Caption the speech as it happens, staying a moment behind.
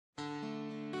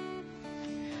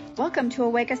Welcome to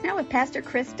Awake Us Now with Pastor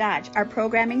Chris Dodge. Our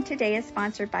programming today is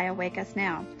sponsored by Awake Us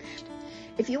Now.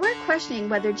 If you are questioning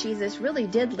whether Jesus really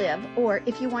did live, or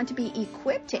if you want to be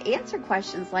equipped to answer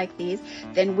questions like these,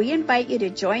 then we invite you to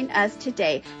join us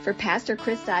today for Pastor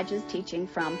Chris Dodge's teaching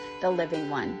from the Living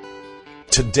One.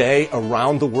 Today,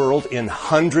 around the world, in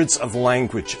hundreds of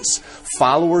languages,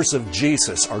 followers of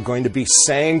Jesus are going to be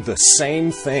saying the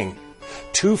same thing.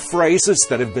 Two phrases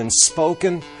that have been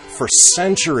spoken for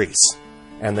centuries.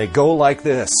 And they go like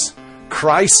this: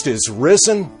 Christ is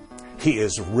risen. He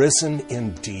is risen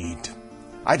indeed.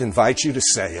 I'd invite you to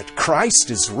say it.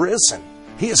 Christ is risen.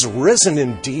 He is risen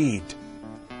indeed.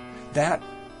 That,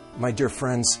 my dear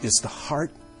friends, is the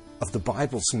heart of the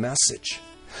Bible's message.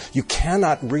 You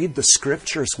cannot read the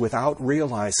Scriptures without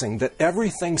realizing that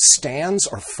everything stands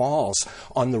or falls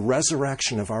on the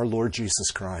resurrection of our Lord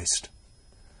Jesus Christ.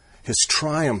 His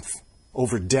triumph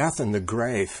over death and the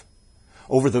grave,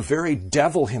 over the very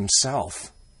devil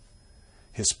himself,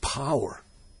 his power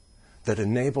that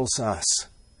enables us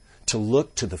to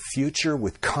look to the future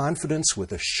with confidence,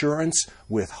 with assurance,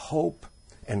 with hope,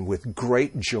 and with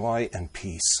great joy and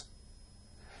peace.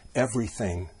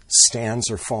 Everything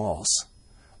stands or falls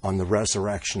on the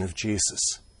resurrection of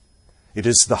Jesus. It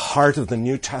is the heart of the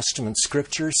New Testament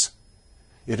Scriptures.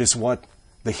 It is what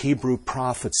the Hebrew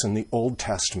prophets in the Old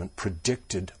Testament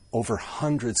predicted over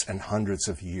hundreds and hundreds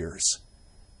of years.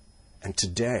 And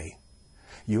today,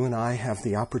 you and I have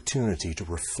the opportunity to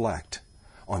reflect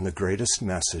on the greatest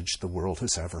message the world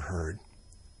has ever heard.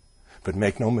 But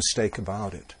make no mistake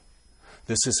about it.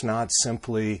 This is not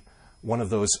simply one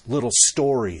of those little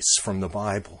stories from the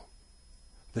Bible.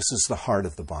 This is the heart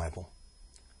of the Bible.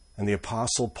 And the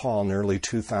Apostle Paul, nearly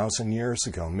 2,000 years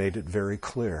ago, made it very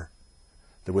clear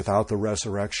that without the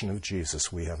resurrection of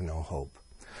Jesus, we have no hope.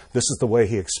 This is the way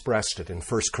he expressed it in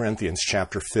 1 Corinthians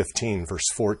chapter 15, verse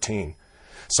 14.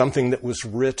 Something that was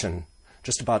written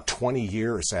just about 20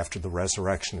 years after the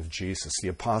resurrection of Jesus. The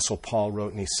Apostle Paul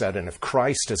wrote, and he said, "And if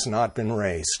Christ has not been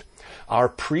raised, our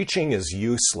preaching is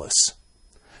useless,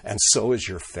 and so is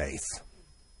your faith."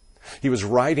 He was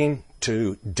writing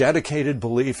to dedicated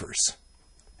believers,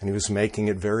 and he was making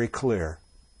it very clear,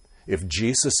 if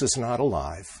Jesus is not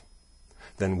alive,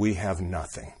 then we have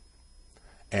nothing.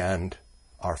 And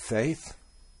our faith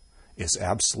is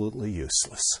absolutely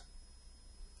useless.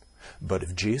 But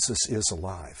if Jesus is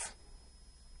alive,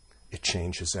 it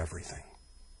changes everything.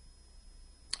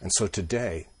 And so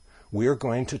today, we are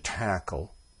going to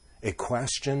tackle a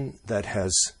question that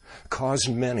has caused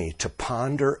many to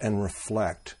ponder and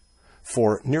reflect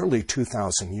for nearly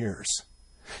 2,000 years.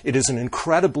 It is an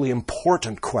incredibly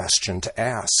important question to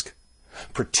ask,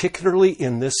 particularly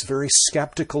in this very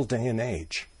skeptical day and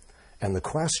age. And the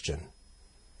question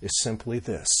is simply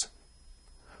this: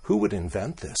 who would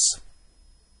invent this?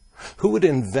 Who would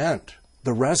invent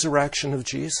the resurrection of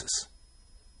Jesus?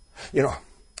 You know,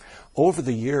 over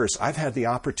the years, I've had the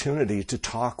opportunity to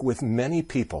talk with many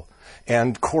people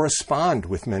and correspond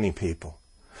with many people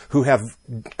who have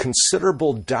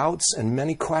considerable doubts and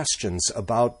many questions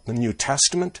about the New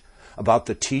Testament, about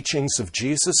the teachings of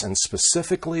Jesus, and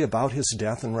specifically about his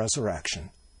death and resurrection.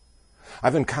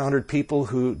 I've encountered people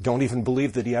who don't even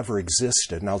believe that he ever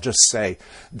existed, and I'll just say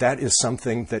that is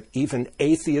something that even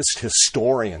atheist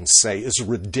historians say is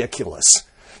ridiculous.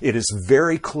 It is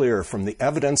very clear from the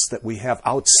evidence that we have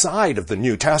outside of the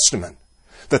New Testament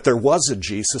that there was a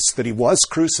Jesus, that he was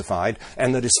crucified,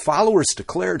 and that his followers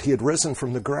declared he had risen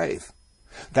from the grave.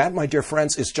 That, my dear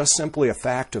friends, is just simply a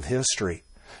fact of history.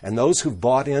 And those who've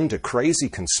bought into crazy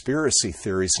conspiracy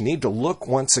theories need to look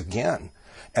once again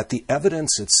at the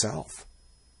evidence itself.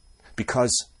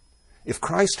 Because if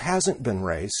Christ hasn't been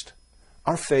raised,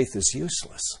 our faith is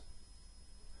useless.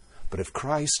 But if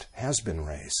Christ has been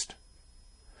raised,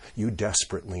 you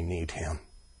desperately need him.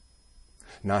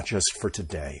 Not just for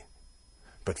today,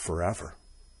 but forever.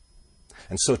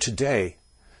 And so today,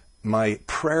 my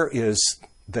prayer is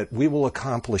that we will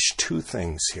accomplish two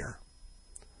things here.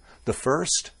 The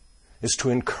first is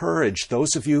to encourage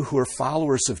those of you who are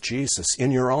followers of Jesus in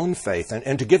your own faith,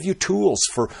 and to give you tools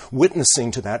for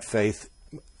witnessing to that faith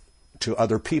to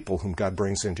other people whom God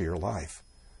brings into your life.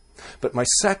 But my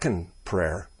second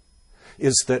prayer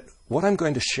is that what I'm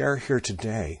going to share here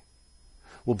today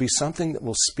will be something that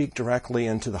will speak directly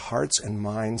into the hearts and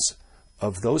minds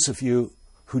of those of you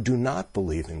who do not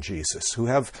believe in Jesus, who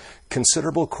have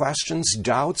considerable questions,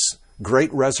 doubts,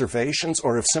 great reservations,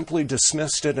 or have simply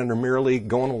dismissed it and are merely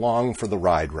going along for the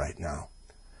ride right now.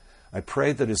 I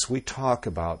pray that as we talk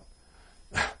about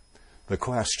the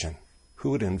question,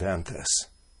 who would invent this,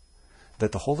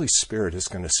 that the Holy Spirit is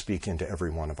going to speak into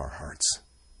every one of our hearts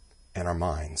and our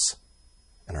minds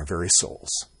and our very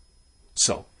souls.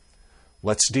 So,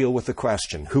 let's deal with the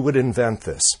question, who would invent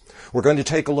this? We're going to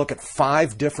take a look at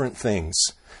 5 different things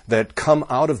that come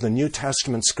out of the New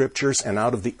Testament scriptures and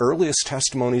out of the earliest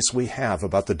testimonies we have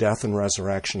about the death and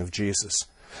resurrection of Jesus.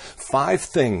 5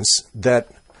 things that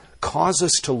cause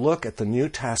us to look at the New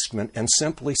Testament and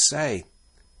simply say,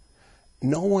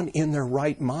 no one in their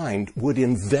right mind would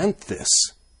invent this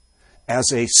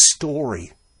as a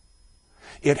story.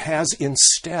 It has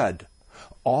instead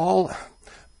all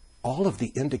of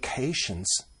the indications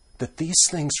that these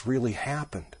things really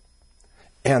happened.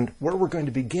 And where we're going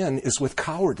to begin is with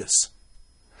cowardice.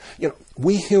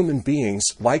 We human beings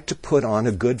like to put on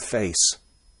a good face.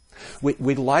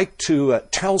 We like to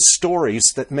tell stories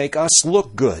that make us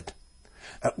look good.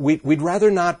 We'd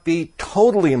rather not be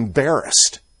totally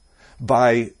embarrassed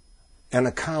by an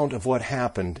account of what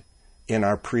happened in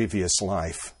our previous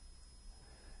life.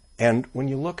 And when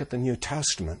you look at the New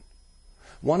Testament,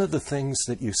 one of the things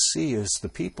that you see is the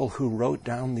people who wrote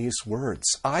down these words,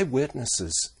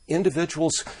 eyewitnesses,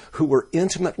 individuals who were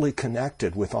intimately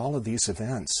connected with all of these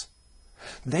events.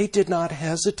 They did not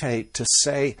hesitate to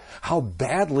say how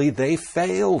badly they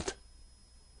failed.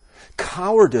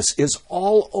 Cowardice is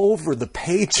all over the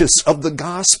pages of the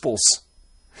Gospels.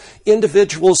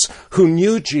 Individuals who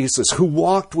knew Jesus, who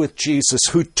walked with Jesus,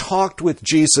 who talked with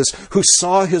Jesus, who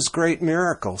saw his great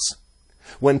miracles.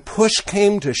 When push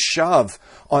came to shove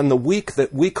on the week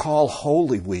that we call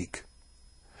Holy Week,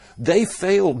 they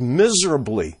failed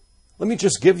miserably. Let me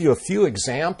just give you a few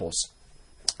examples.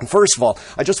 First of all,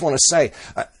 I just want to say,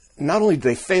 not only did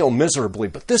they fail miserably,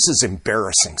 but this is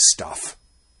embarrassing stuff.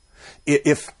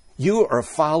 If you are a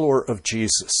follower of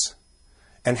Jesus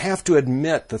and have to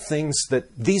admit the things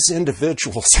that these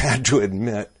individuals had to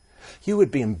admit, you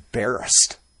would be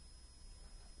embarrassed.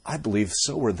 I believe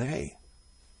so were they.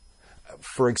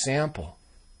 For example,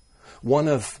 one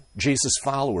of Jesus'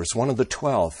 followers, one of the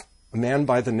 12, a man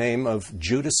by the name of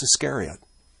Judas Iscariot,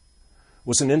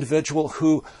 was an individual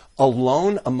who,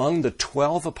 alone among the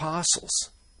 12 apostles,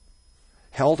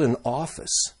 held an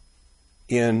office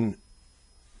in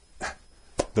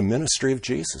the ministry of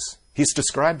Jesus. He's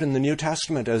described in the New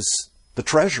Testament as the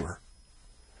treasurer.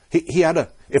 He had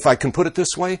if I can put it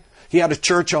this way, he had a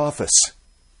church office.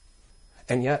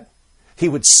 And yet, he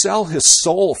would sell his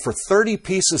soul for 30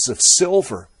 pieces of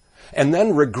silver and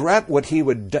then regret what he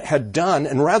had done.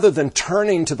 And rather than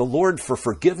turning to the Lord for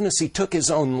forgiveness, he took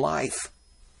his own life.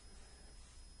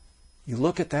 You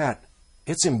look at that,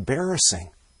 it's embarrassing.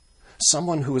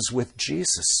 Someone who was with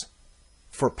Jesus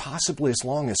for possibly as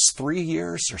long as 3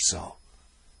 years or so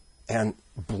and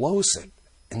blows it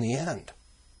in the end.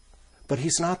 But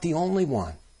he's not the only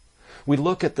one. We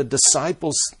look at the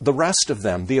disciples, the rest of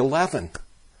them, the 11.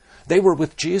 They were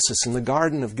with Jesus in the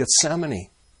Garden of Gethsemane.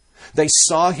 They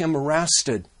saw him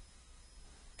arrested.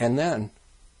 And then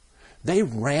they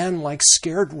ran like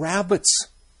scared rabbits.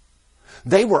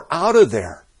 They were out of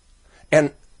there.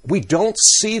 And we don't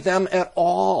see them at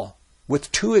all,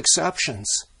 with 2 exceptions,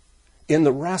 in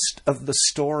the rest of the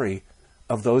story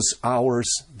of those hours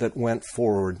that went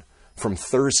forward from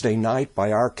Thursday night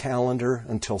by our calendar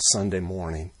until Sunday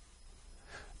morning.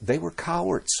 They were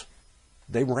cowards.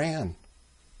 They ran.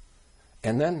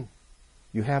 And then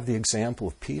you have the example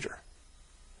of Peter,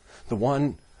 the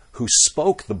one who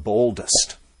spoke the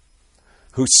boldest,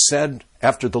 who said,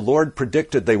 after the Lord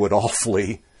predicted they would all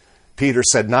flee, Peter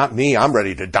said, "Not me, I'm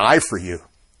ready to die for you."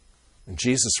 And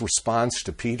Jesus' response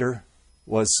to Peter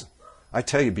was, I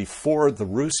tell you, before the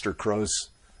rooster crows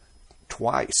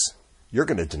twice, you're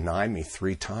going to deny me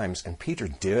 3 times. And Peter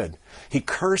did. He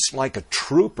cursed like a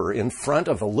trooper in front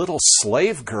of a little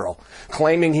slave girl,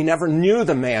 claiming he never knew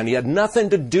the man. He had nothing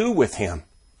to do with him.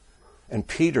 And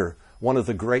Peter, one of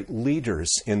the great leaders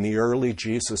in the early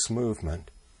Jesus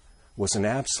movement, was an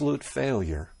absolute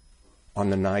failure on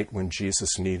the night when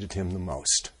Jesus needed him the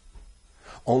most.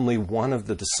 Only one of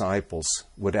the disciples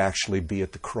would actually be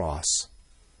at the cross,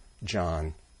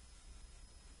 John.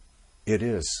 It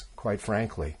is, quite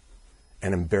frankly,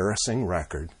 an embarrassing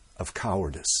record of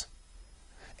cowardice.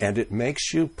 And it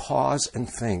makes you pause and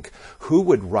think, who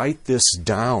would write this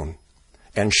down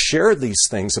and share these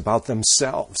things about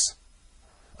themselves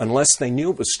unless they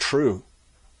knew it was true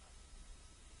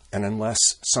and unless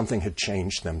something had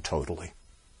changed them totally?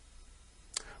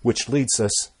 Which leads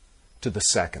us to the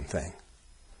second thing.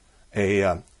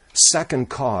 A second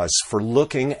cause for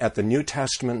looking at the New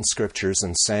Testament and Scriptures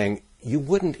and saying, you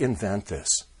wouldn't invent this.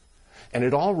 And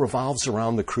it all revolves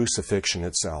around the crucifixion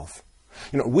itself.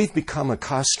 We've become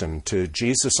accustomed to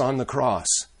Jesus on the cross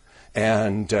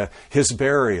and his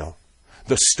burial,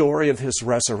 the story of his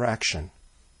resurrection.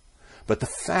 But the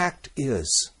fact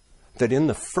is that in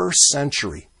the first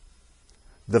century,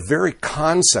 the very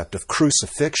concept of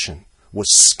crucifixion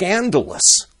was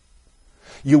scandalous.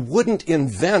 You wouldn't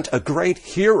invent a great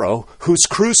hero who's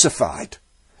crucified.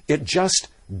 It just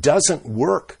doesn't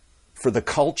work for the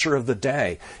culture of the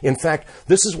day. In fact,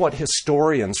 this is what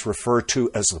historians refer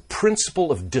to as the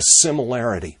principle of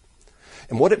dissimilarity.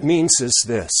 And what it means is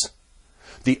this.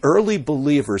 The early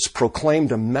believers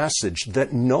proclaimed a message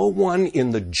that no one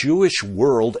in the Jewish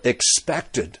world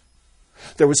expected.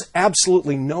 There was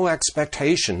absolutely no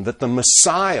expectation that the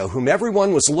Messiah, whom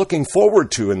everyone was looking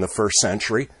forward to in the first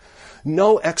century,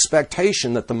 no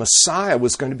expectation that the Messiah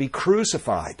was going to be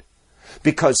crucified.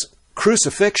 Because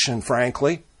crucifixion,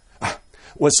 frankly,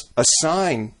 was a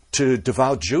sign to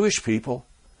devout Jewish people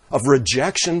of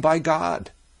rejection by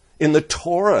God. In the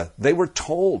Torah, they were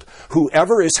told,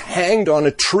 whoever is hanged on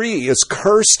a tree is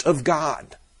cursed of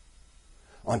God.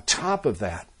 On top of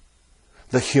that,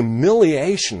 the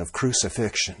humiliation of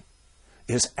crucifixion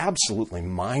is absolutely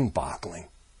mind-boggling.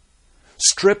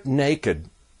 Stripped naked,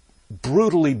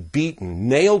 brutally beaten,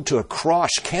 nailed to a cross,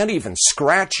 can't even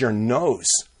scratch your nose.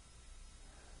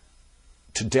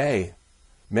 Today,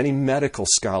 many medical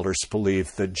scholars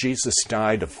believe that Jesus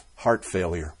died of heart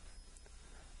failure,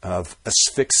 of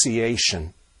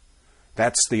asphyxiation.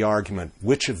 That's the argument.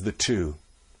 Which of the two?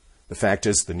 The fact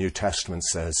is, the New Testament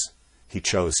says he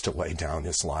chose to lay down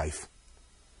his life.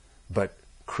 But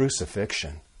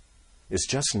crucifixion is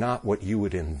just not what you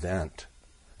would invent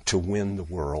to win the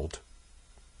world.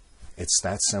 It's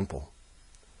that simple.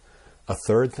 A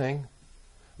third thing,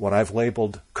 what I've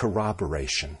labeled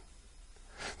corroboration.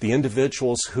 The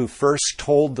individuals who first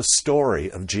told the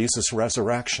story of Jesus'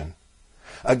 resurrection.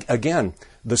 Again,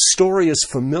 the story is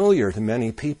familiar to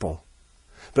many people,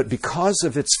 but because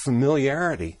of its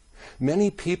familiarity,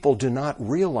 many people do not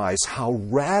realize how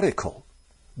radical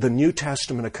the New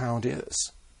Testament account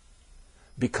is,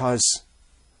 because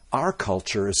our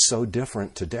culture is so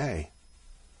different today,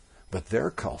 but their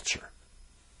culture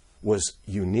was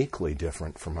uniquely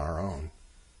different from our own.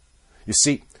 You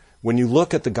see, when you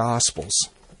look at the Gospels,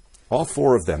 all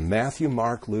four of them, Matthew,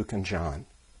 Mark, Luke, and John,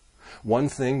 one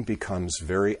thing becomes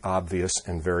very obvious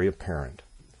and very apparent,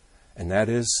 and that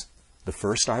is the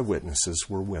first eyewitnesses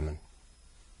were women.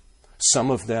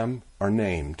 Some of them are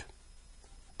named.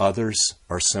 Others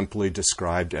are simply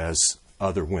described as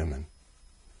other women.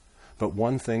 But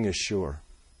one thing is sure.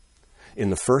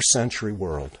 In the first century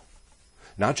world,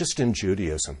 not just in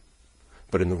Judaism,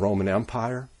 but in the Roman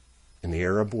Empire, in the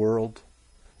Arab world,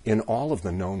 in all of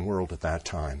the known world at that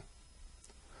time,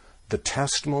 the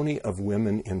testimony of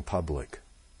women in public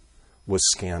was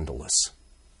scandalous.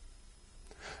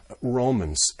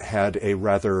 Romans had a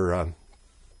rather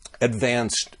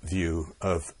advanced view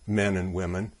of men and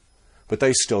women, but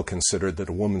they still considered that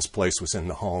a woman's place was in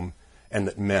the home and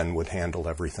that men would handle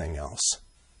everything else.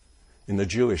 In the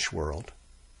Jewish world,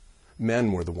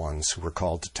 men were the ones who were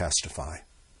called to testify.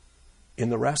 In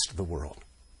the rest of the world,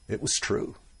 it was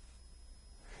true.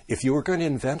 If you were going to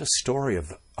invent a story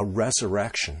of a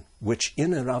resurrection, which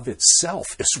in and of itself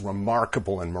is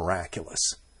remarkable and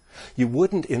miraculous, you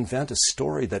wouldn't invent a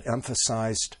story that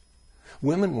emphasized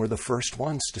women were the first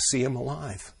ones to see him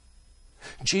alive.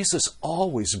 Jesus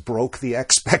always broke the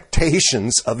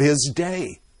expectations of his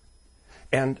day.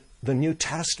 And the New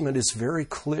Testament is very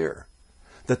clear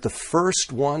that the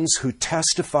first ones who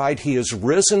testified he is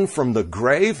risen from the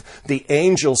grave, the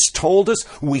angels told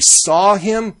us, we saw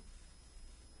him,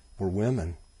 were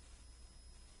women.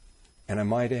 And I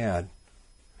might add,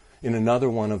 in another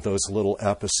one of those little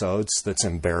episodes that's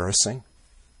embarrassing,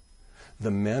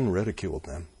 the men ridiculed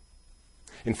them.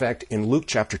 In fact, in Luke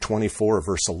chapter 24,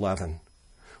 verse 11,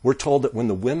 we're told that when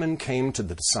the women came to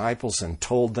the disciples and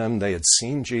told them they had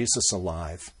seen Jesus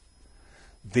alive,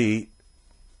 the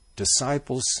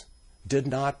disciples did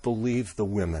not believe the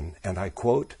women, and I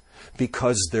quote,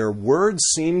 because their words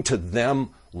seemed to them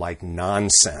like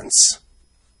nonsense.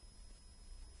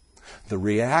 The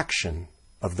reaction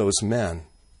of those men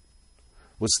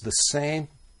was the same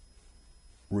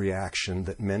reaction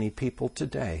that many people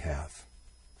today have.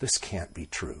 This can't be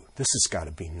true. This has got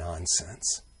to be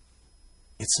nonsense.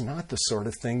 It's not the sort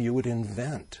of thing you would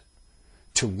invent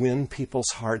to win people's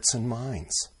hearts and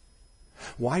minds.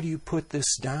 Why do you put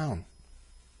this down?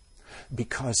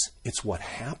 Because it's what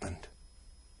happened.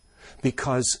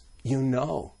 Because you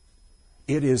know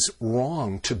it is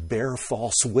wrong to bear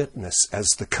false witness, as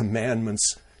the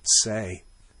commandments say.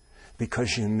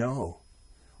 Because you know,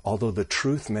 although the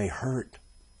truth may hurt,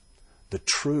 the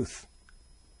truth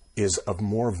is of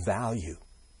more value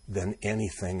than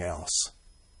anything else.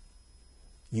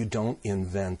 You don't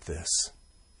invent this.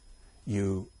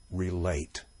 You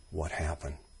relate what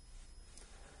happened.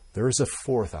 There is a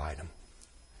fourth item,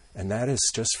 And that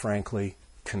is just frankly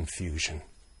confusion.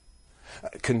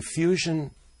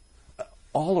 Confusion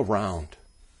all around.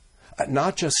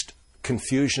 Not just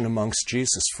confusion amongst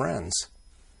Jesus' friends,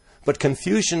 but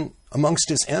confusion amongst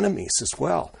his enemies as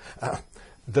well.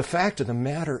 The fact of the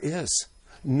matter is,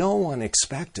 no one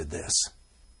expected this.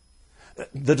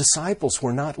 The disciples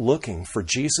were not looking for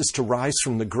Jesus to rise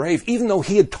from the grave, even though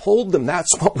he had told them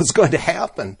that's what was going to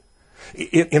happen.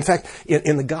 In fact,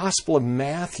 in the Gospel of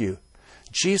Matthew,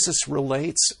 Jesus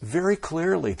relates very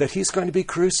clearly that he's going to be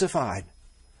crucified.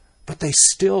 But they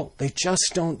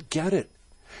just don't get it.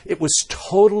 It was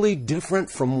totally different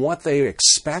from what they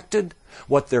expected,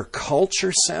 what their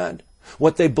culture said,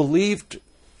 what they believed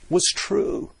was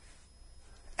true.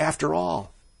 After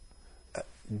all,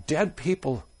 dead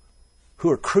people who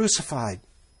are crucified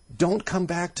don't come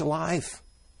back to life.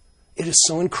 It is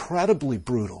so incredibly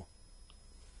brutal.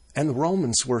 And the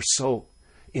Romans were so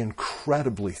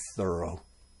incredibly thorough.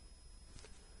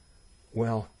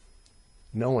 Well,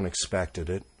 no one expected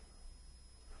it.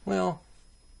 Well,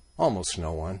 almost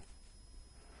no one.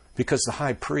 Because the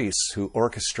high priests who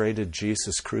orchestrated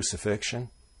Jesus' crucifixion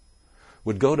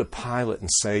would go to Pilate and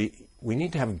say, we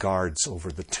need to have guards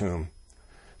over the tomb.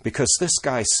 Because this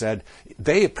guy said,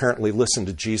 they apparently listened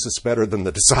to Jesus better than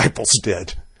the disciples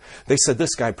did. They said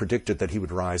this guy predicted that he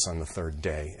would rise on the third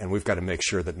day, and we've got to make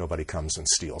sure that nobody comes and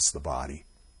steals the body.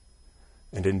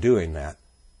 And in doing that,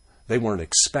 they weren't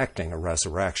expecting a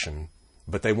resurrection,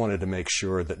 but they wanted to make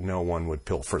sure that no one would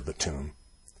pilfer the tomb.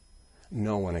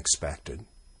 No one expected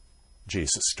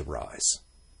Jesus to rise.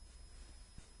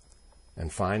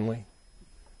 And finally,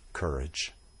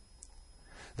 courage.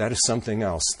 That is something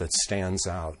else that stands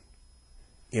out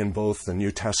in both the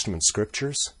New Testament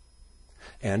scriptures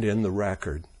and in the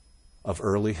record of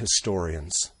early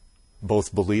historians,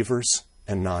 both believers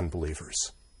and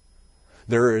non-believers.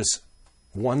 There is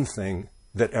one thing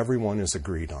that everyone is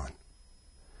agreed on,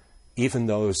 even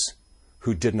those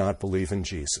who did not believe in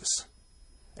Jesus,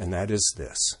 and that is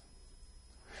this.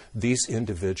 These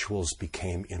individuals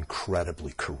became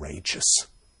incredibly courageous.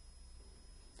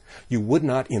 You would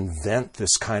not invent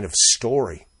this kind of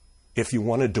story if you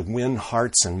wanted to win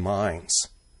hearts and minds.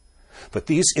 But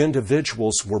these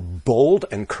individuals were bold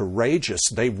and courageous.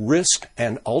 They risked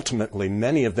and ultimately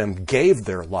many of them gave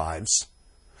their lives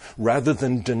rather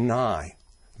than deny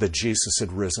that Jesus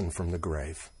had risen from the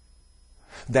grave.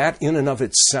 That in and of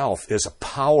itself is a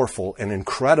powerful and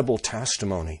incredible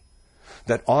testimony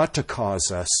that ought to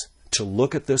cause us to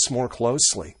look at this more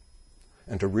closely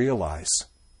and to realize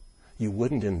you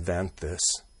wouldn't invent this.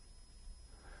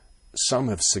 Some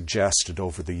have suggested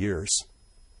over the years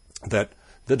that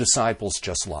the disciples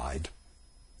just lied.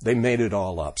 They made it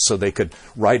all up so they could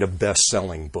write a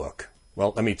best-selling book.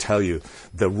 Well, let me tell you,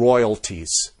 the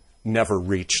royalties never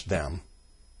reached them.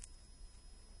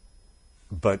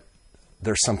 But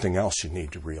there's something else you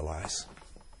need to realize.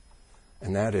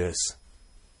 And that is,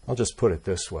 I'll just put it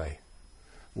this way,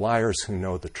 liars who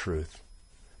know the truth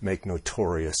make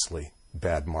notoriously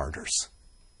bad martyrs.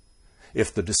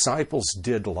 If the disciples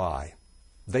did lie,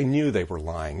 they knew they were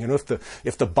lying. You know,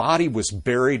 if the body was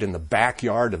buried in the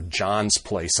backyard of John's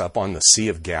place up on the Sea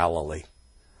of Galilee,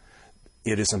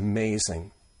 it is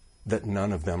amazing that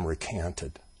none of them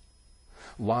recanted.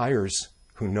 Liars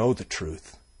who know the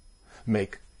truth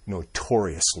make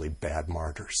notoriously bad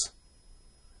martyrs.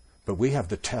 But we have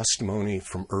the testimony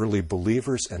from early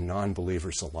believers and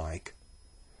non-believers alike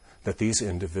that these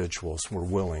individuals were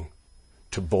willing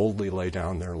to boldly lay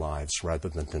down their lives rather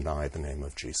than deny the name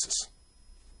of Jesus.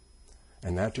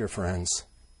 And that, dear friends,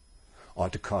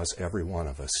 ought to cause every one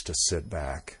of us to sit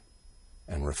back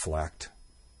and reflect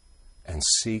and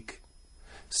seek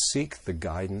the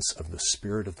guidance of the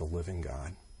Spirit of the living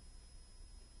God.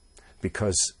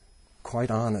 Because, quite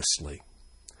honestly,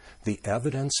 the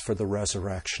evidence for the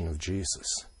resurrection of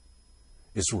Jesus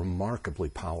is remarkably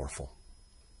powerful.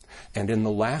 And in the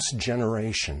last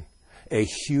generation, a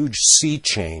huge sea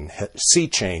change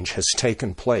has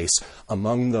taken place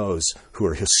among those who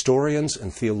are historians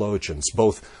and theologians,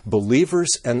 both believers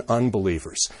and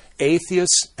unbelievers,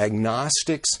 atheists,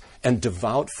 agnostics, and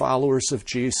devout followers of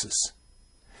Jesus.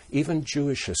 Even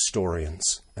Jewish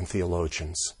historians and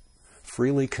theologians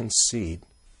freely concede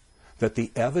that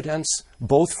the evidence,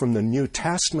 both from the New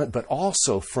Testament but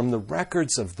also from the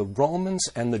records of the Romans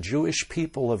and the Jewish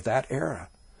people of that era,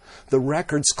 the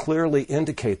records clearly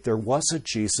indicate there was a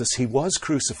Jesus. He was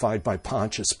crucified by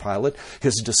Pontius Pilate.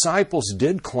 His disciples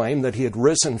did claim that he had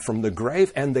risen from the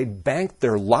grave, and they banked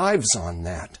their lives on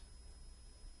that.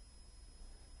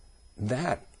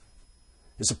 That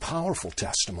is a powerful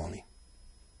testimony.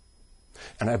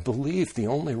 And I believe the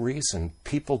only reason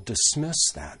people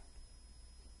dismiss that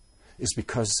is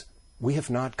because we have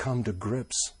not come to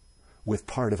grips with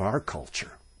part of our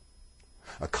culture.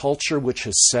 A culture which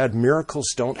has said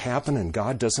miracles don't happen and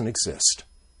God doesn't exist.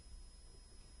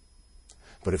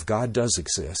 But if God does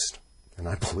exist, and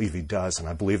I believe He does, and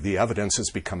I believe the evidence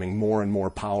is becoming more and more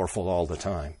powerful all the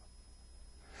time,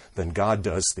 then God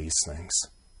does these things.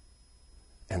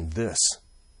 And this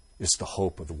is the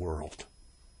hope of the world.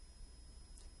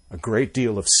 A great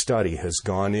deal of study has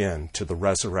gone into the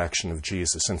resurrection of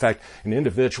Jesus. In fact, an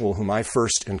individual whom I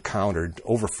first encountered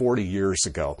over 40 years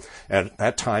ago, at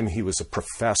that time he was a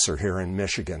professor here in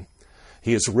Michigan.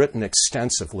 He has written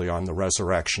extensively on the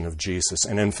resurrection of Jesus,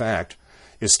 and in fact,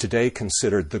 is today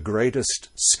considered the greatest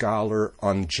scholar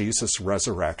on Jesus'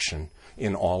 resurrection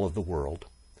in all of the world.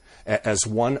 As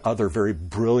one other very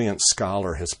brilliant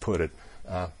scholar has put it,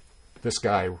 this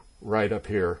guy right up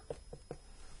here,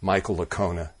 Michael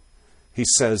Licona, he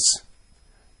says,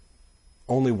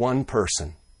 only one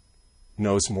person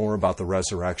knows more about the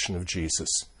resurrection of Jesus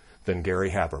than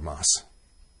Gary Habermas,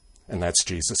 and that's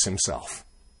Jesus himself.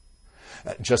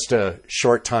 Just a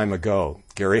short time ago,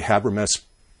 Gary Habermas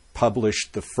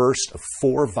published the first of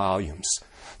 4 volumes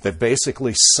that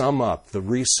basically sum up the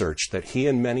research that he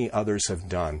and many others have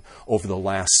done over the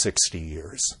last 60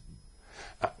 years.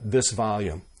 This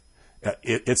volume,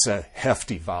 it's a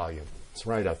hefty volume. It's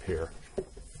right up here.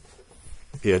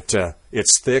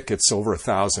 It's thick. It's over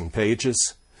 1,000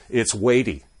 pages. It's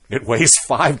weighty. It weighs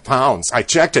 5 pounds. I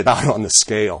checked it out on the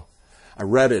scale. I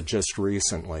read it just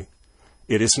recently.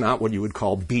 It is not what you would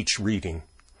call beach reading.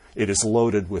 It is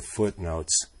loaded with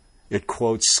footnotes. It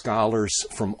quotes scholars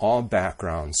from all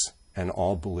backgrounds and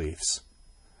all beliefs.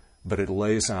 But it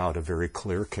lays out a very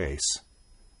clear case,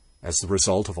 as the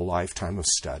result of a lifetime of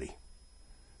study,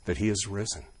 that He is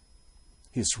risen.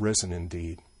 He is risen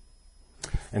indeed.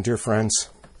 And dear friends,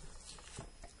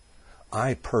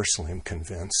 I personally am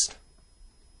convinced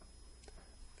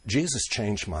Jesus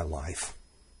changed my life.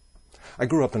 I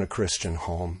grew up in a Christian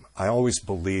home. I always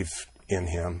believed in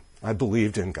Him. I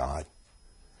believed in God.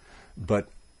 But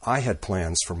I had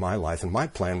plans for my life, and my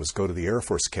plan was go to the Air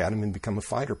Force Academy and become a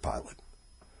fighter pilot.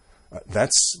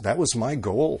 That was my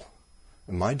goal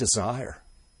and my desire.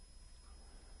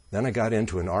 Then I got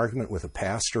into an argument with a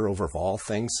pastor over, of all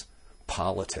things,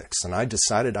 politics, and I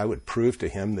decided I would prove to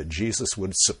him that Jesus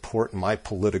would support my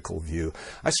political view.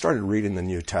 I started reading the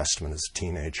New Testament as a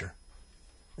teenager,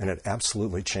 and it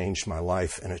absolutely changed my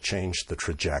life, and it changed the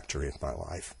trajectory of my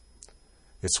life.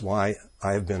 It's why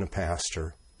I have been a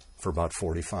pastor for about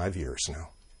 45 years now.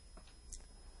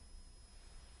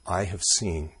 I have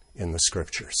seen in the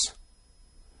Scriptures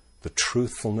the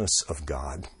truthfulness of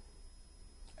God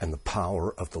and the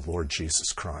power of the Lord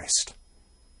Jesus Christ.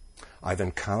 I've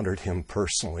encountered Him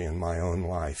personally in my own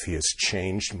life. He has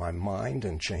changed my mind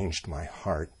and changed my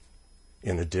heart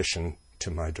in addition to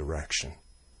my direction.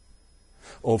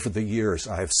 Over the years,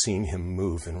 I have seen Him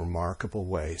move in remarkable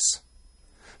ways,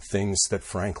 things that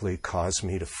frankly cause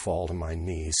me to fall to my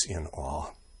knees in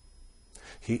awe.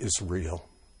 He is real,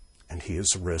 and He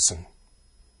is risen.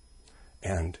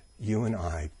 And you and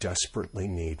I desperately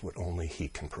need what only He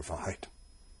can provide.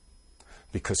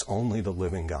 Because only the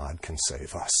living God can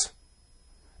save us.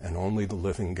 And only the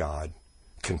living God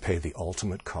can pay the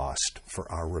ultimate cost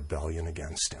for our rebellion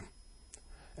against Him.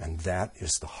 And that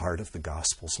is the heart of the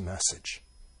gospel's message.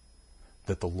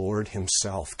 That the Lord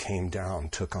Himself came down,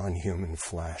 took on human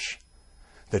flesh.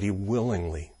 That He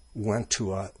willingly went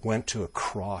to a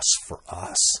cross for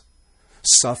us,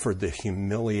 suffered the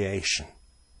humiliation,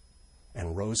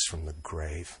 and rose from the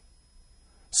grave,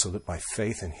 so that by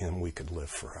faith in Him we could live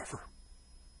forever.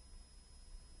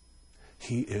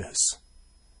 He is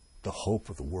the hope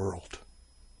of the world,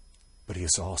 but He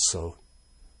is also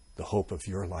the hope of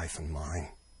your life and mine.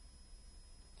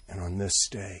 And on this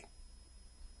day,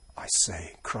 I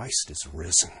say, Christ is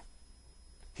risen.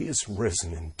 He is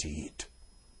risen indeed.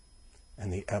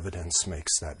 And the evidence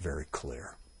makes that very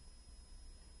clear.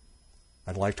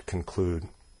 I'd like to conclude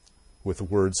with the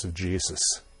words of Jesus,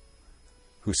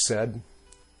 who said,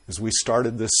 as we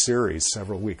started this series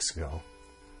several weeks ago,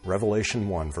 Revelation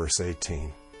 1, verse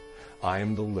 18, I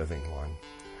am the living one.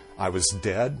 I was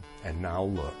dead, and now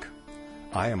look,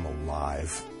 I am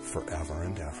alive forever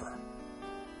and ever.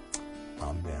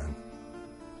 Amen.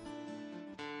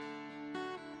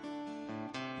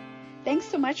 Thanks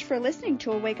so much for listening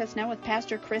to Awake Us Now with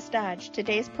Pastor Chris Dodge.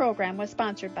 Today's program was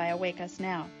sponsored by Awake Us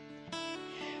Now.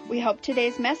 We hope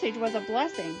today's message was a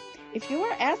blessing. If you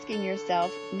are asking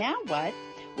yourself, now what?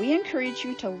 We encourage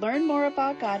you to learn more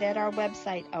about God at our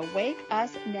website,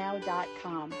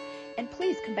 awakeusnow.com. And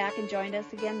please come back and join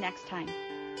us again next time.